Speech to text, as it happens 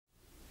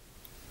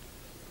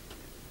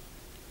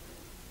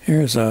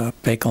Here's a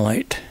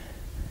Bakelite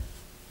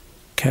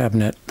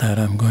cabinet that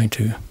I'm going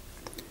to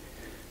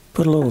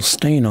put a little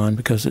stain on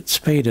because it's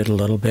faded a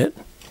little bit.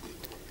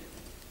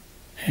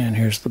 And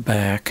here's the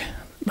back.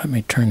 Let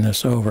me turn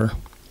this over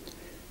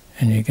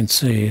and you can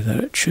see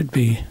that it should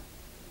be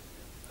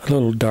a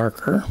little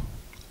darker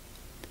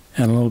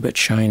and a little bit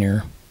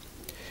shinier.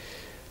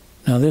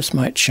 Now this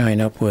might shine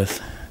up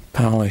with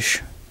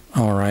polish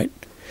alright,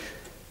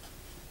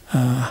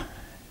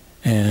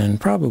 and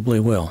probably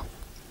will.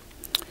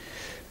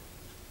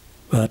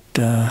 But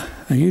a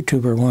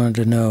YouTuber wanted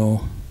to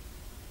know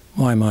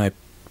why my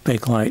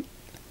Bakelite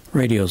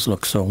radios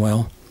look so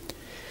well.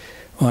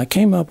 Well, I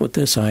came up with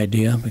this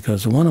idea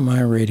because one of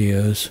my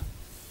radios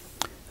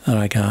that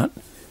I got,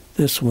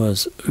 this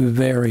was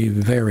very,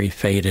 very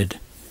faded,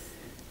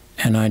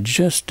 and I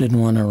just didn't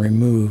want to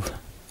remove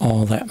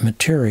all that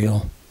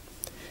material.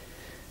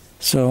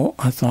 So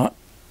I thought,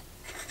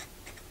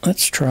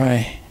 let's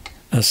try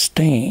a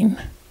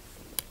stain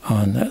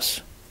on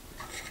this.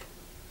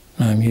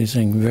 I'm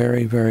using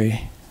very,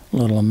 very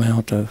little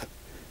amount of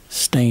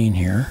stain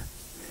here,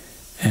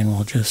 and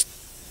we'll just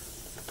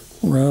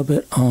rub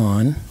it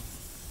on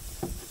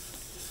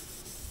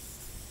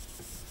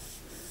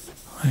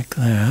like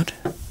that.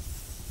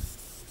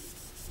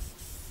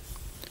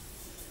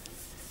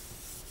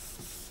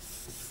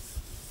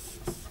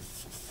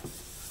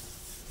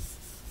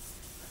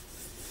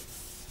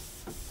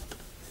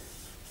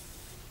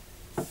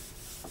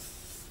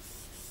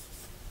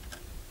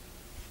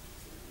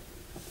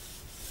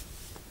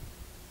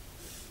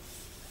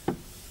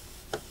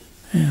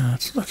 Yeah,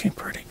 it's looking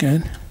pretty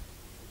good.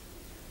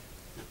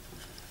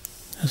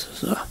 This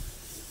is a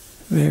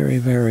very,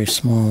 very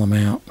small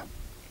amount.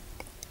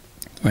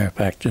 Matter of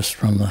fact, just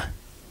from the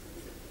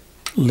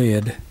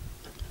lid.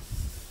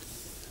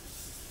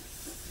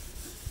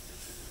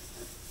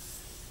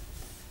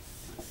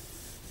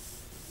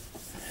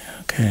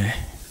 Okay.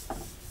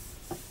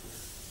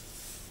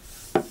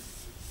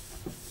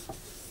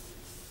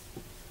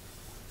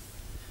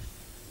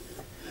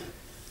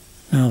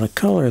 Now the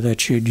color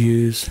that you'd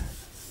use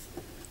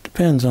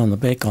depends on the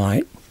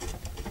Bakelite.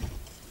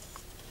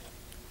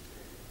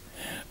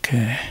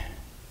 Okay.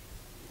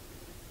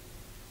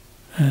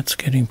 That's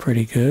getting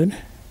pretty good.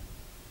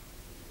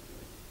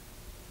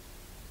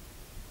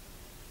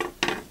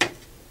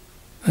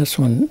 This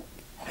one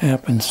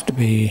happens to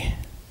be,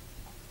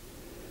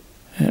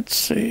 let's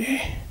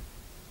see,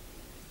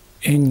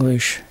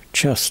 English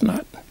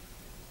chestnut.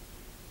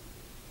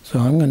 So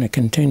I'm going to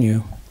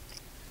continue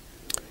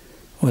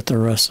with the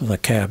rest of the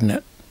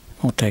cabinet.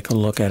 We'll take a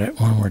look at it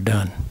when we're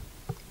done.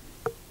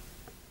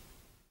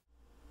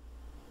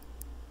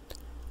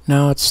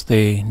 Now it's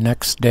the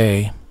next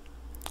day,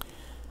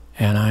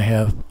 and I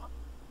have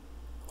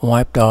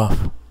wiped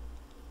off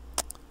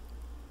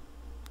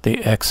the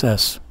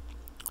excess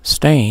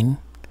stain,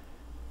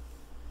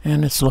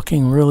 and it's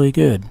looking really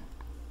good.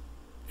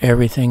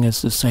 Everything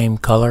is the same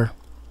color,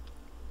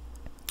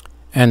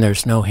 and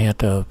there's no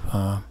hint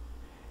of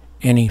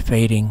any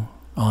fading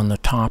on the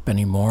top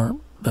anymore.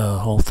 The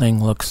whole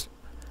thing looks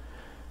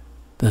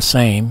the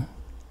same.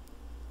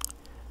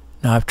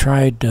 Now I've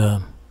tried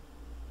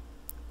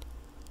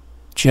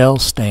gel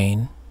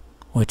stain,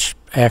 which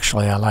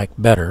actually I like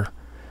better,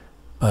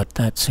 but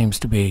that seems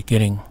to be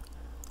getting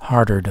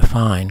harder to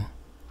find.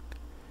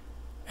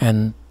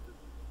 And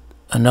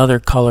another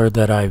color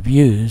that I've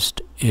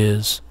used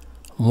is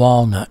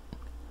walnut.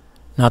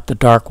 Not the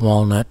dark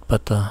walnut,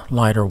 but the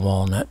lighter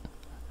walnut.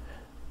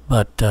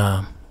 But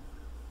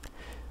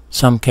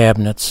some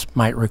cabinets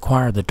might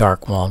require the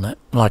dark walnut.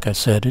 Like I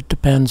said, it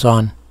depends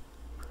on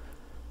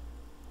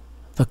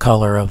the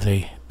color of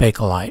the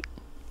Bakelite.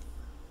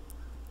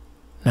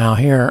 Now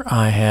here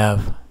I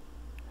have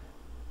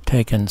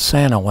taken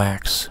Santa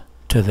wax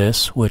to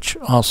this, which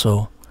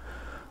also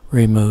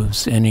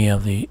removes any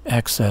of the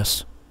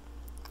excess,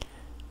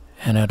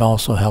 and it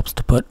also helps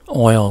to put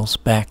oils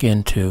back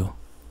into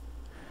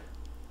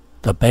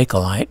the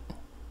Bakelite.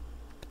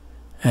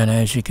 And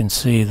as you can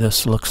see,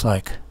 this looks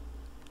like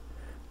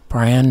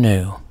brand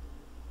new.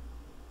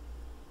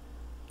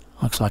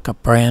 Looks like a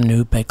brand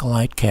new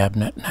Bakelite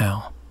cabinet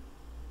now.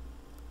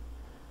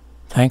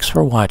 Thanks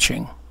for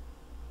watching.